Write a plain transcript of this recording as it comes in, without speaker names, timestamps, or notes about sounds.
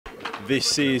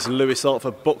This is Lewis Hart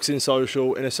for Boxing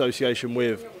Social in association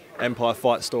with Empire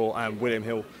Fight Store and William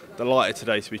Hill. Delighted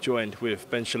today to be joined with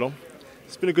Ben Shalom.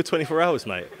 It's been a good 24 hours,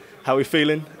 mate. How are we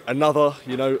feeling? Another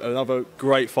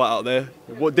great fight out there.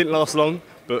 What didn't last long,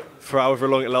 but for however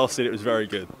long it lasted, it was very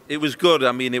good. It was good.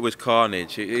 I mean, it was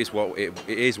carnage. It is what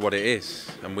it is,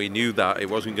 and we knew that it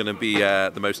wasn't going to be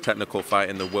the most technical fight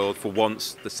in the world. For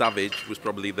once, the Savage was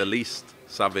probably the least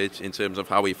savage in terms of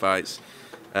how he fights,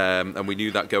 and we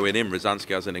knew that going in.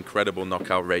 Ryazanski has an incredible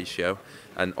knockout ratio,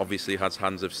 and obviously has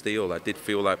hands of steel. I did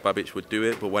feel like Babic would do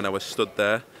it, but when I was stood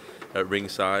there at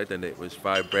ringside and it was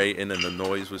vibrating and the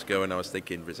noise was going, I was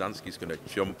thinking Ryazanski's going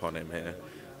to jump on him here,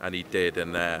 and he did.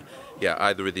 And yeah,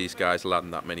 either of these guys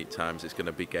land that many times, it's going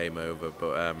to be game over.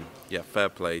 But yeah, fair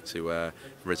play to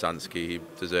Ryazanski. He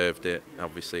deserved it.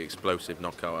 Obviously, explosive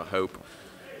knockout. I hope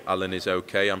Alen is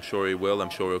okay. I'm sure he will. I'm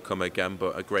sure he'll come again.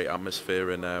 But a great atmosphere,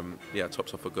 and yeah,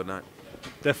 tops off a good night.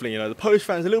 Definitely, the Polish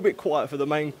fans a little bit quiet for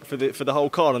the whole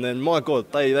card, and then my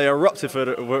God, they erupted for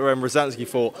when Ryazanski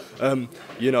fought.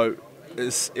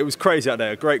 It was crazy out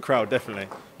there. A great crowd, definitely.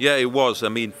 Yeah, it was. I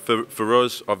mean, for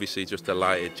us, obviously, just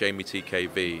delighted. Jamie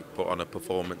TKV put on a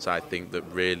performance, I think, that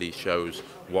really shows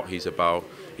what he's about.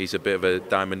 He's a bit of a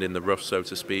diamond in the rough, so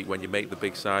to speak. When you make the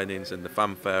big signings and the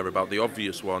fanfare about the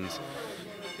obvious ones,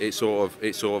 it sort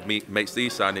of makes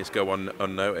these signings go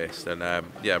unnoticed. And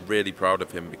yeah, really proud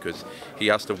of him, because he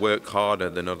has to work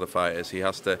harder than other fighters. He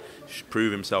has to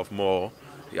prove himself more.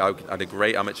 He had a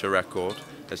great amateur record,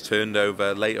 has turned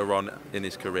over later on in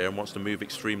his career and wants to move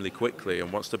extremely quickly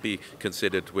and wants to be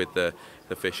considered with the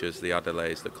Fishers, the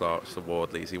Adelaides, the Clarks, the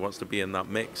Wardleys. He wants to be in that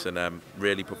mix and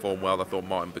really perform well. I thought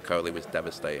Martin Bakole was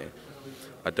devastating.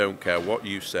 I don't care what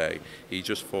you say. He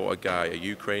just fought a guy, a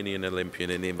Ukrainian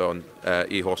Olympian in Ihor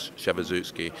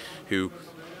Shevardzutsky, who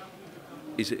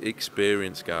is an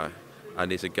experienced guy.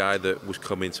 And he's a guy that was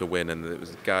coming to win, and it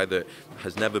was a guy that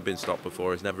has never been stopped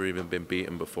before, has never even been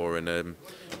beaten before. And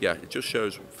yeah, it just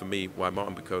shows for me why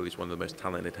Martin Bakole is one of the most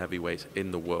talented heavyweights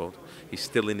in the world. He's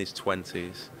still in his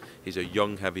 20s. He's a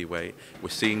young heavyweight. We're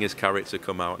seeing his character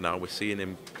come out now. We're seeing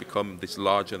him become this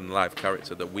larger-than-life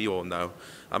character that we all know.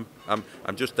 I'm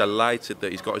just delighted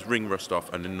that he's got his ring rust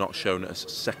off and not shown a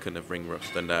second of ring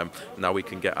rust. And now he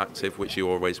can get active, which he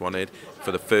always wanted.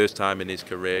 For the first time in his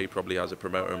career, he probably has a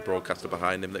promoter and broadcaster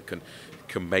behind him that can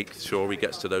make sure he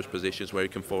gets to those positions where he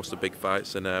can force the big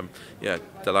fights. And yeah,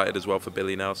 delighted as well for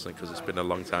Billy Nelson, because it's been a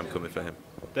long time coming for him.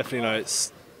 Definitely,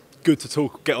 it's good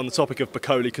to get on the topic of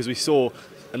Bakole, because we saw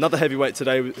another heavyweight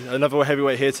today, another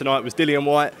heavyweight here tonight was Dillian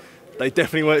Whyte. They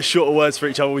definitely weren't short of words for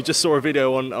each other. We just saw a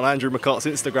video on Andrew McCart's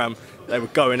Instagram. They were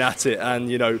going at it,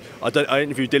 and I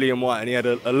interviewed Dillian Whyte, and he had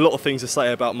a lot of things to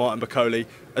say about Martin Bakole.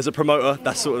 As a promoter,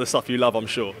 that's sort of the stuff you love, I'm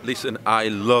sure. Listen, I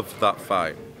love that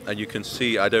fight, and you can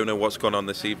see, I don't know what's gone on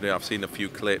this evening. I've seen a few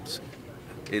clips.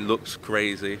 It looks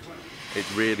crazy.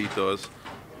 It really does.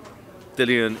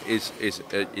 Dillian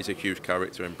is a huge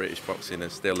character in British boxing,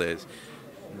 and still is.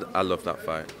 I love that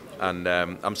fight, and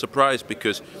I'm surprised,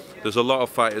 because there's a lot of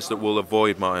fighters that will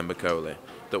avoid Martin Bakole,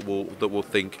 that will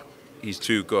think he's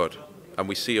too good, and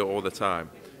we see it all the time.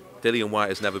 Dillian Whyte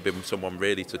has never been someone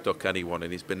really to duck anyone,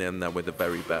 and he's been in there with the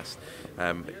very best.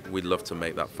 We'd love to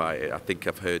make that fight. I think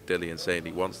I've heard Dillian saying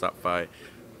he wants that fight.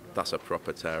 That's a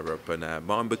proper tear-up, and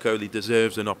Martin Bakole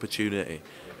deserves an opportunity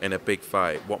in a big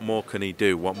fight. What more can he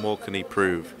do? What more can he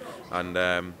prove?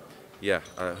 And yeah,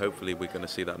 hopefully we're going to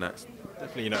see that next.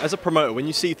 Definitely, as a promoter, when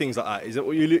you see things like that, is it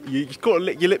you got to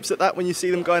lick your lips at that when you see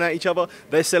them going at each other?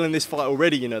 They're selling this fight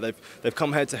already. They've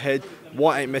come head to head.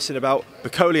 Whyte ain't messing about.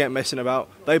 Bakole ain't messing about.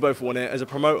 They both want it. As a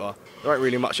promoter, there ain't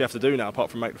really much you have to do now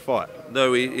apart from make the fight.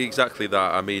 No, exactly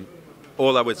that. I mean,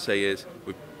 all I would say is,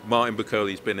 with Martin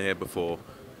Bakole's been here before.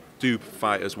 Do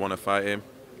fighters want to fight him?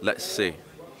 Let's see.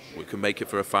 We can make it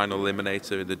for a final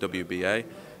eliminator in the WBA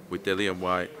with Dillian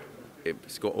Whyte.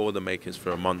 It's got all the makings for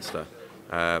a monster.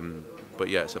 But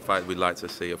yeah, it's a fight we'd like to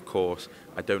see, of course.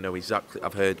 I don't know exactly.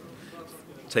 I've heard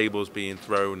tables being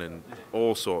thrown and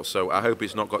all sorts, so I hope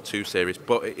it's not got too serious.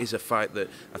 But it is a fight that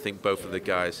I think both of the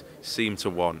guys seem to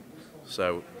want.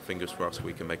 So fingers crossed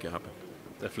we can make it happen.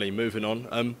 Definitely. Moving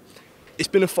on. It's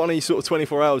been a funny sort of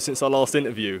 24 hours since our last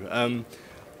interview.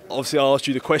 Obviously, I asked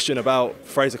you the question about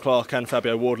Frazer Clarke and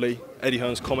Fabio Wardley, Eddie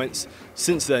Hearn's comments.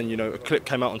 Since then, a clip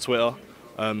came out on Twitter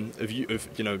of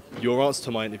your answer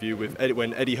to my interview with Eddie,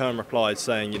 when Eddie Hearn replied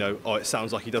saying, oh, it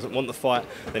sounds like he doesn't want the fight.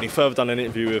 Then he further done an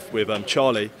interview with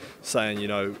Charlie saying,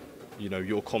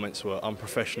 your comments were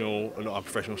unprofessional, or not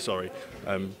unprofessional, sorry.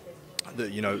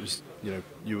 That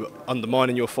you were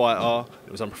undermining your fighter.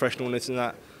 It was unprofessional and this and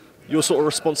that. Your sort of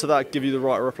response to that give you the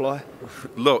right reply?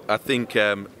 Look, I think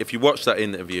if you watch that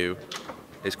interview,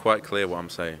 It's quite clear what I'm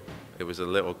saying. It was a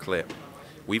little clip.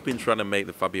 We've been trying to make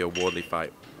the Fabio Wardley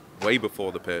fight way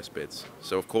before the purse bids.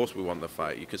 So of course we want the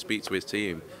fight. You can speak to his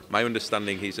team. My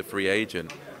understanding, he's a free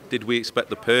agent. Did we expect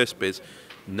the purse bids?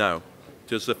 No.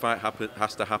 Does the fight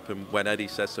has to happen when Eddie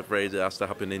says to Frazer it has to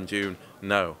happen in June?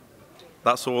 No.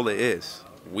 That's all it is.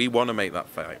 We want to make that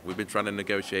fight. We've been trying to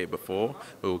negotiate before.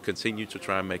 We will continue to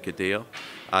try and make a deal.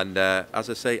 And as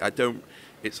I say,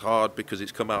 it's hard because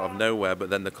it's come out of nowhere,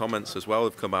 but then the comments as well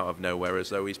have come out of nowhere as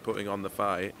though he's putting on the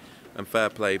fight. And fair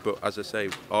play, but as I say,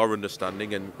 our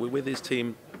understanding, and we're with his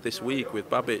team this week with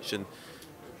Babic, and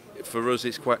for us,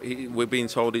 we're being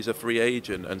told he's a free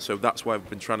agent, and so that's why we've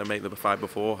been trying to make the fight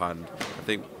beforehand. I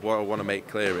think what I want to make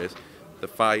clear is the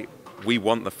fight. We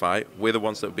want the fight. We're the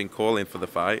ones that have been calling for the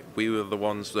fight. We were the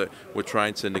ones that were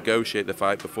trying to negotiate the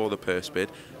fight before the purse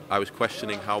bid. I was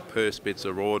questioning how purse bids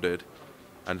are ordered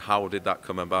and how did that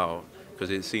come about, because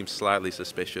it seems slightly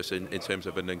suspicious in terms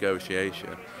of a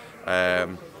negotiation.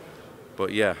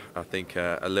 But yeah, I think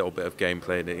a little bit of game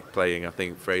playing. I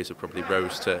think Frazer probably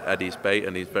rose to Eddie's bait,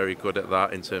 and he's very good at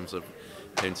that in terms of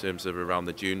around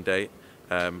the June date.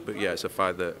 But yeah, it's a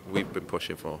fight that we've been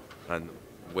pushing for, and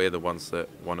we're the ones that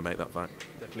want to make that fight.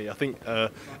 Definitely. I think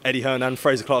Eddie Hearn and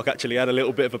Frazer Clarke actually had a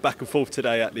little bit of a back and forth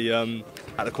today at the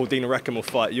Cordina Reckamore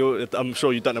fight. I'm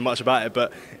sure you don't know much about it,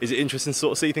 but is it interesting to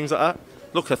sort of see things like that?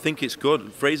 Look, I think it's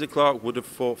good. Frazer Clarke would have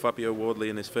fought Fabio Wardley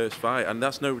in his first fight, and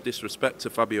that's no disrespect to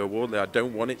Fabio Wardley. I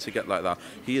don't want it to get like that.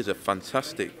 He is a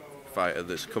fantastic fighter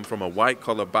that's come from a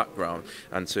white-collar background,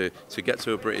 and to get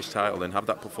to a British title and have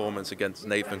that performance against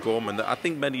Nathan Gorman that I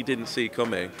think many didn't see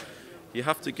coming. You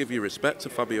have to give your respect to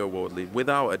Fabio Wardley,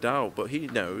 without a doubt, but he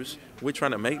knows we're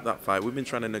trying to make that fight. We've been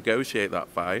trying to negotiate that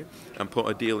fight and put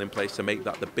a deal in place to make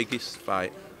that the biggest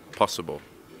fight possible.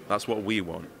 That's what we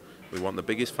want. We want the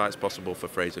biggest fights possible for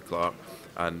Frazer Clarke,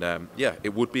 and yeah,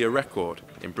 it would be a record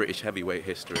in British heavyweight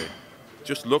history.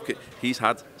 Just look at, he's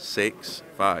had 6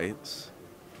 fights.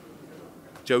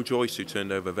 Joe Joyce, who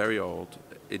turned over very old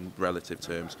in relative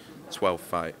terms, 12th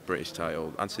fight, British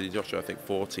title. Anthony Joshua, I think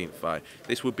 14th fight.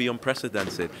 This would be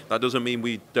unprecedented. That doesn't mean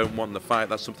we don't want the fight.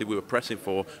 That's something we were pressing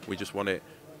for. We just want it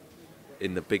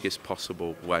in the biggest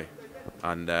possible way.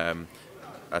 And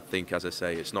I think, as I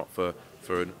say, it's not for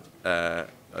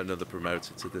another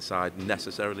promoter to decide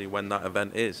necessarily when that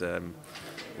event is.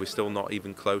 We're still not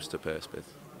even close to purse bid.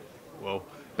 Well,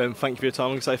 Ben, thank you for your time.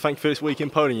 I'm going to say thank you for this week in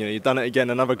Poland. You've done it again,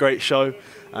 another great show,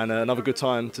 and another good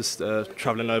time to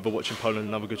travelling over, watching Poland,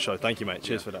 another good show. Thank you, mate.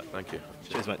 Cheers for that. Thank you.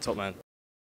 Cheers, mate. Top man.